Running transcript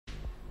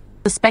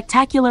The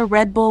spectacular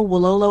Red Bull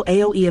Wololo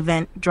AoE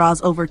event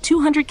draws over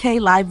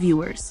 200K live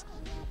viewers.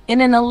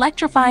 In an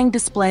electrifying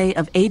display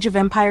of Age of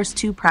Empires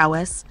 2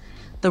 prowess,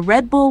 the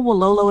Red Bull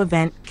Wololo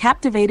event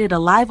captivated a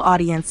live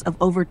audience of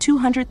over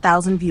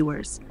 200,000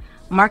 viewers,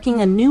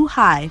 marking a new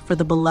high for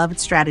the beloved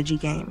strategy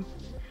game.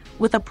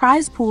 With a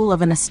prize pool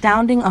of an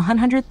astounding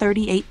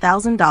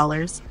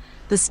 $138,000,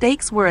 the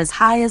stakes were as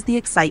high as the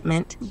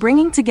excitement,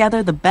 bringing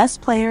together the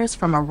best players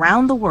from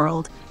around the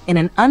world in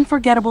an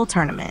unforgettable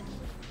tournament.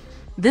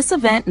 This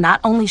event not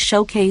only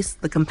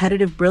showcased the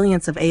competitive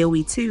brilliance of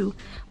AoE 2,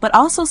 but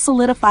also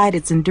solidified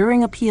its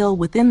enduring appeal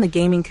within the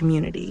gaming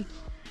community.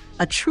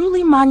 A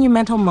truly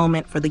monumental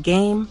moment for the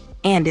game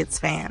and its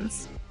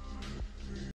fans.